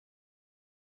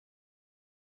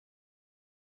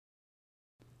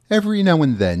Every now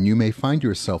and then you may find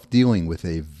yourself dealing with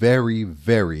a very,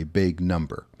 very big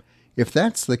number. If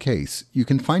that's the case, you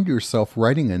can find yourself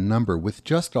writing a number with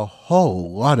just a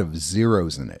whole lot of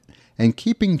zeros in it, and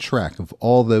keeping track of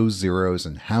all those zeros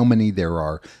and how many there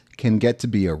are can get to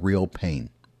be a real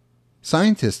pain.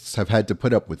 Scientists have had to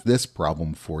put up with this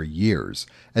problem for years,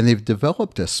 and they've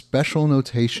developed a special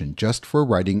notation just for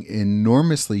writing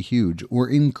enormously huge or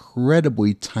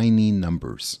incredibly tiny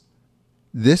numbers.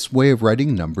 This way of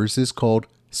writing numbers is called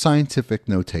scientific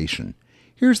notation.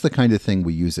 Here's the kind of thing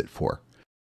we use it for.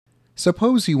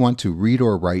 Suppose you want to read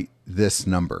or write this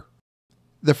number.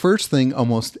 The first thing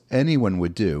almost anyone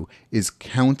would do is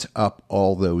count up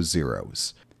all those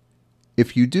zeros.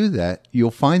 If you do that,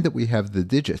 you'll find that we have the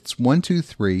digits 1, 2,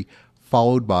 3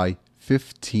 followed by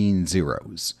 15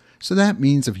 zeros. So that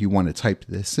means if you want to type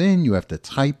this in, you have to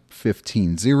type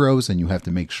 15 zeros and you have to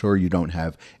make sure you don't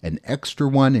have an extra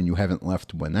one and you haven't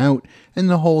left one out, and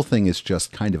the whole thing is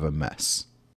just kind of a mess.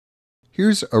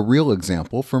 Here's a real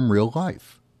example from real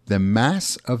life. The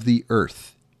mass of the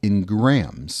Earth in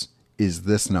grams is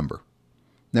this number.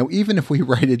 Now, even if we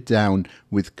write it down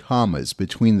with commas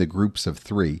between the groups of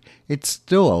 3, it's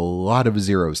still a lot of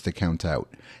zeros to count out.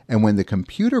 And when the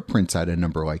computer prints out a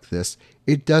number like this,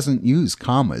 it doesn't use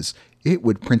commas. It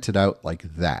would print it out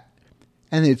like that.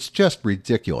 And it's just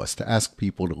ridiculous to ask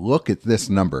people to look at this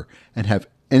number and have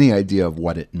any idea of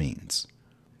what it means.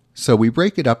 So we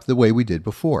break it up the way we did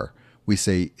before. We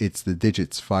say it's the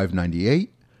digits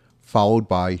 598 followed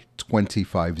by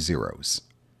 25 zeros.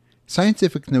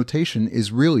 Scientific notation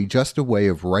is really just a way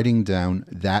of writing down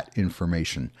that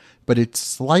information, but it's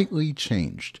slightly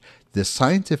changed. The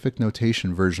scientific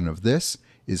notation version of this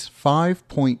is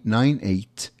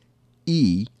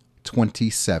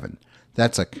 5.98E27.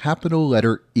 That's a capital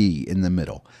letter E in the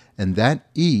middle, and that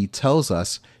E tells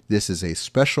us this is a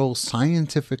special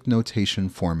scientific notation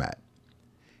format.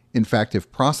 In fact, if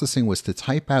processing was to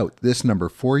type out this number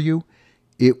for you,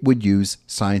 it would use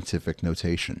scientific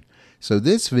notation. So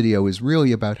this video is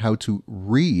really about how to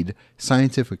read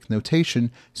scientific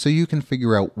notation so you can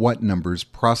figure out what numbers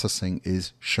processing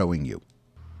is showing you.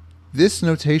 This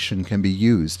notation can be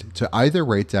used to either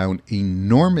write down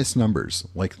enormous numbers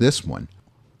like this one,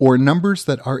 or numbers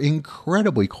that are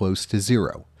incredibly close to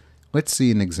zero. Let's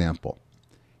see an example.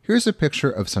 Here's a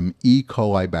picture of some E.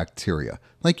 coli bacteria,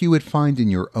 like you would find in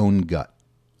your own gut.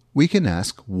 We can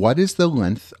ask, what is the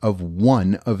length of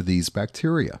one of these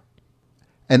bacteria?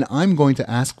 And I'm going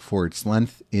to ask for its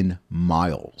length in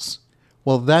miles.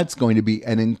 Well, that's going to be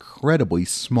an incredibly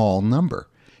small number.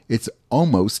 It's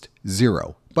almost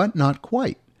zero, but not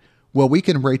quite. Well, we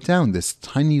can write down this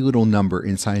tiny little number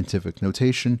in scientific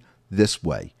notation this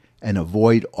way and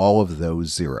avoid all of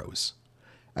those zeros.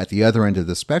 At the other end of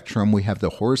the spectrum, we have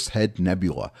the Horsehead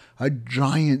Nebula, a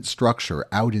giant structure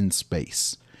out in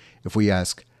space. If we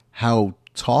ask, how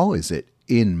tall is it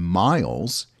in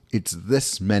miles? It's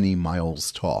this many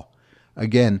miles tall.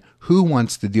 Again, who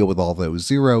wants to deal with all those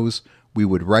zeros? We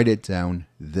would write it down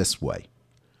this way.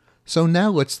 So now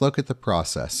let's look at the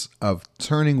process of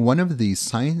turning one of these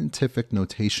scientific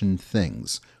notation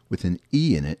things with an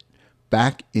E in it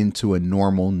back into a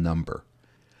normal number.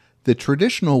 The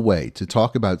traditional way to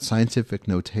talk about scientific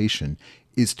notation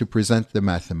is to present the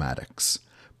mathematics,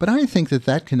 but I think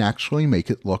that can actually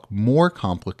make it look more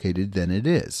complicated than it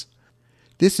is.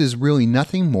 This is really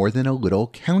nothing more than a little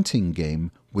counting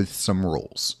game with some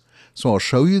rules. So I'll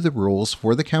show you the rules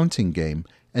for the counting game,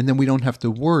 and then we don't have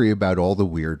to worry about all the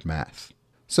weird math.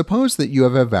 Suppose that you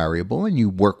have a variable and you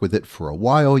work with it for a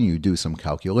while, and you do some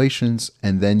calculations,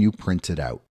 and then you print it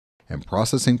out. And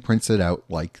processing prints it out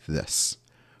like this.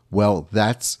 Well,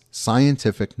 that's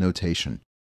scientific notation.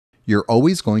 You're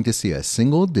always going to see a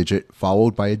single digit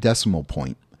followed by a decimal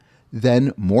point,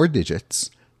 then more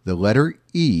digits, the letter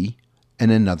E,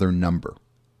 and another number.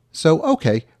 So,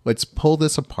 okay, let's pull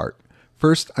this apart.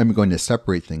 First, I'm going to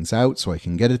separate things out so I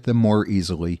can get at them more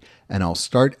easily, and I'll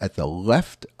start at the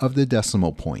left of the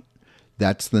decimal point.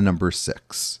 That's the number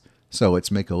 6. So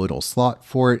let's make a little slot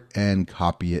for it and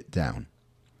copy it down.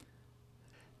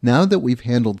 Now that we've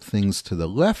handled things to the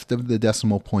left of the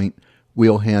decimal point,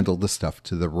 we'll handle the stuff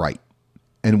to the right.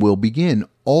 And we'll begin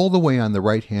all the way on the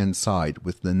right-hand side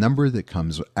with the number that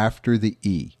comes after the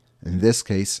E. In this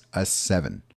case, a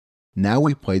 7. Now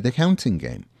we play the counting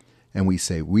game, and we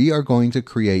say we are going to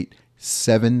create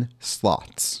 7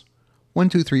 slots. 1,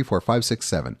 2, 3, 4, 5, 6,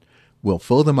 7. We'll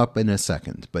fill them up in a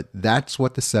second, but that's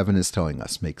what the 7 is telling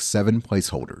us. Make 7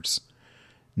 placeholders.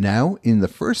 Now, in the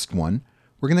first one,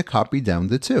 we're going to copy down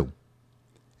the 2.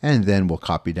 And then we'll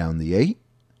copy down the 8.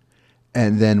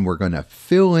 And then we're going to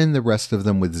fill in the rest of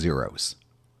them with zeros.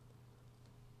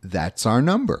 that's our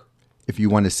number. If you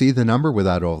want to see the number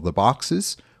without all the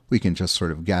boxes, we can just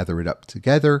sort of gather it up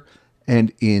together.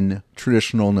 And in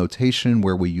traditional notation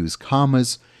where we use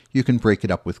commas, you can break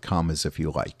it up with commas if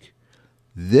you like.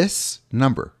 This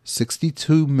number,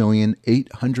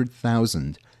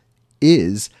 62,800,000,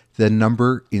 is the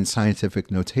number in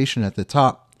scientific notation at the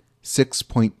top,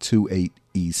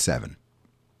 6.28E7.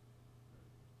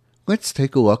 Let's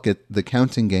take a look at the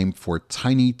counting game for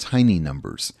tiny, tiny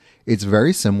numbers. It's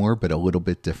very similar, but a little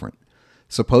bit different.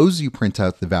 Suppose you print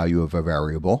out the value of a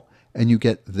variable, and you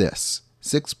get this,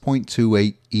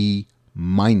 6.28E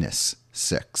minus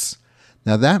 6.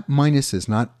 Now that minus is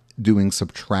not doing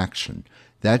subtraction.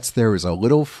 That's there as a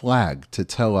little flag to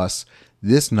tell us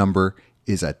this number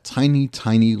is a tiny,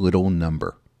 tiny little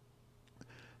number.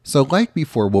 So like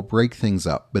before, we'll break things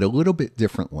up, but a little bit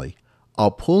differently.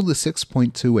 I'll pull the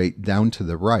 6.28 down to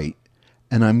the right,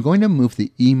 and I'm going to move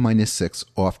the E minus 6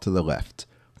 off to the left.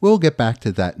 We'll get back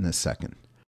to that in a second.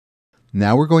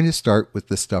 Now we're going to start with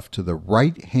the stuff to the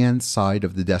right-hand side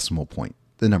of the decimal point,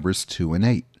 the numbers 2 and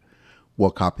 8.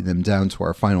 We'll copy them down to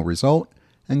our final result,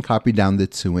 and copy down the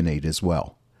 2 and 8 as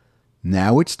well.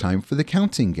 Now it's time for the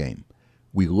counting game.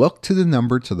 We look to the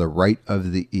number to the right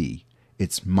of the E.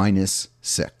 It's minus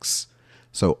 6.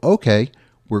 So, okay,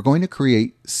 we're going to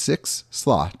create 6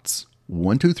 slots,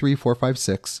 1, 2, 3, 4, 5,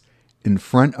 6, in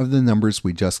front of the numbers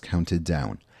we just counted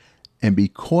down. And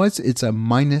because it's a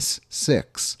minus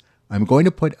 6, I'm going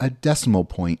to put a decimal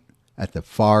point at the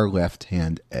far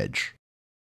left-hand edge.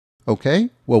 Okay,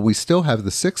 well we still have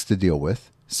the 6 to deal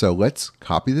with, so let's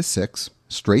copy the 6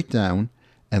 straight down,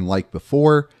 and like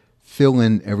before, fill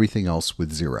in everything else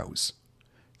with zeros.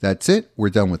 That's it, we're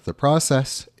done with the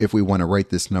process. If we want to write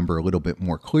this number a little bit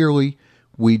more clearly,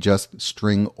 we just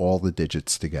string all the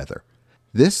digits together.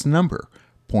 This number,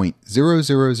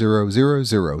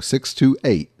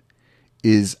 0.0000628,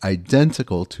 is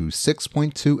identical to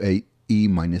 6.28 E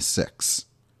minus 6.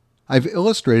 I've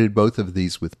illustrated both of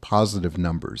these with positive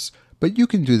numbers, but you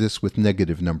can do this with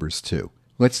negative numbers too.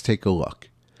 Let's take a look.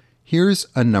 Here's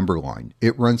a number line.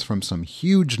 It runs from some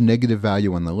huge negative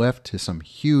value on the left to some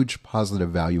huge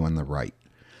positive value on the right.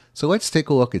 So let's take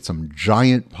a look at some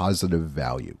giant positive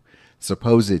value.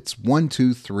 Suppose it's 1,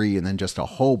 2, 3, and then just a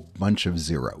whole bunch of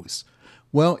zeros.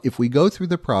 Well, if we go through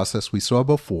the process we saw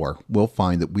before, we'll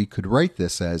find that we could write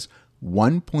this as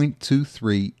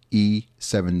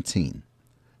 1.23E17.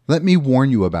 Let me warn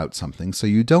you about something so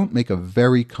you don't make a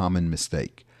very common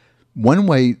mistake. One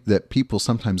way that people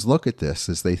sometimes look at this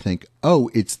is they think, oh,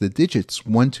 it's the digits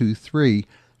 1, 2, 3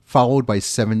 followed by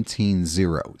 17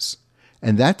 zeros.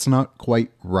 And that's not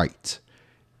quite right.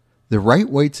 The right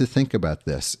way to think about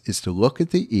this is to look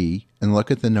at the E and look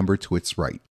at the number to its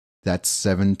right. That's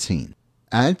 17.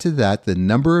 Add to that the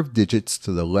number of digits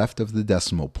to the left of the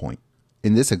decimal point.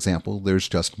 In this example, there's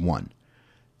just 1.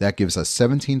 That gives us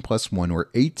 17 plus 1, or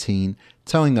 18,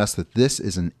 telling us that this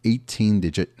is an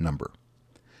 18-digit number.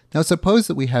 Now suppose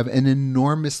that we have an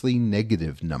enormously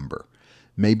negative number.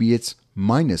 Maybe it's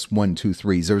minus 1, 2,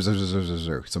 3, 0, 0, 0, 0,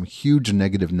 0, some huge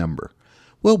negative number.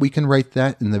 Well, we can write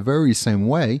that in the very same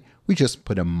way. We just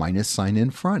put a minus sign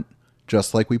in front,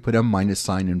 just like we put a minus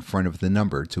sign in front of the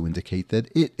number to indicate that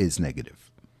it is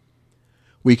negative.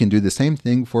 We can do the same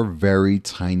thing for very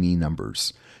tiny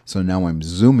numbers. So now I'm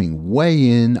zooming way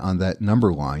in on that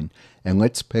number line, and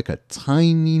let's pick a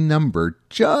tiny number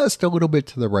just a little bit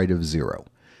to the right of 0.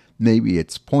 Maybe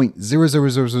it's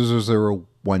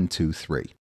 0.000000123.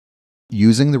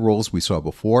 Using the rules we saw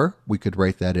before, we could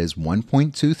write that as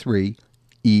 1.23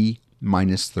 E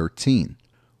minus 13,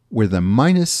 where the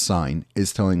minus sign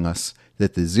is telling us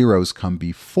that the zeros come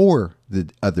before the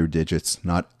other digits,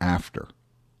 not after.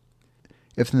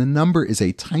 If the number is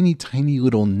a tiny, tiny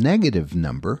little negative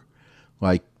number,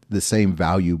 like the same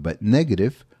value but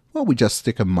negative, well, we just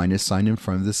stick a minus sign in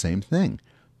front of the same thing.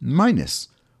 Minus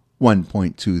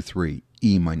 1.23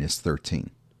 E minus 13.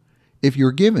 If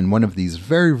you're given one of these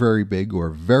very, very big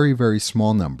or very, very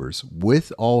small numbers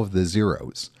with all of the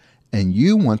zeros, and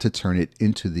you want to turn it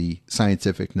into the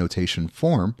scientific notation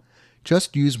form,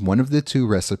 just use one of the 2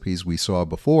 recipes we saw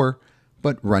before,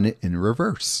 but run it in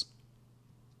reverse.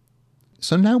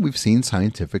 So now we've seen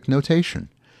scientific notation.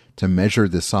 To measure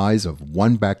the size of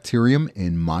one bacterium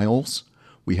in miles,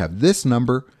 we have this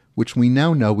number, which we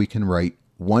now know we can write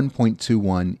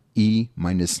 1.21 E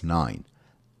minus 9.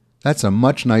 That's a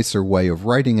much nicer way of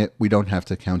writing it. We don't have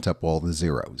to count up all the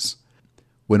zeros.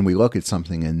 When we look at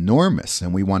something enormous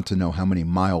and we want to know how many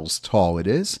miles tall it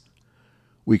is,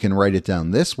 we can write it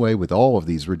down this way with all of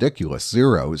these ridiculous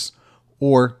zeros,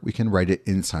 or we can write it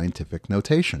in scientific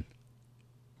notation.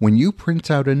 When you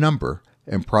print out a number,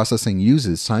 and processing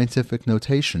uses scientific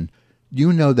notation,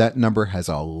 you know that number has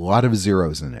a lot of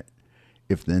zeros in it.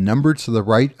 If the number to the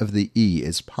right of the E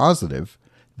is positive,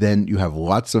 then you have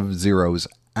lots of zeros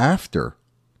after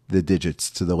the digits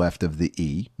to the left of the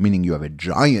E, meaning you have a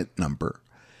giant number.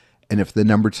 And if the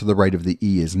number to the right of the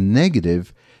E is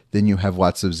negative, then you have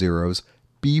lots of zeros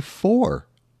before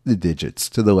the digits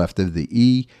to the left of the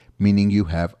E, meaning you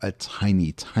have a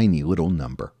tiny, tiny little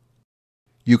number.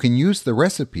 You can use the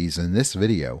recipes in this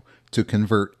video to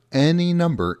convert any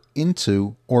number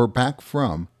into or back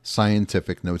from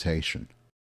scientific notation.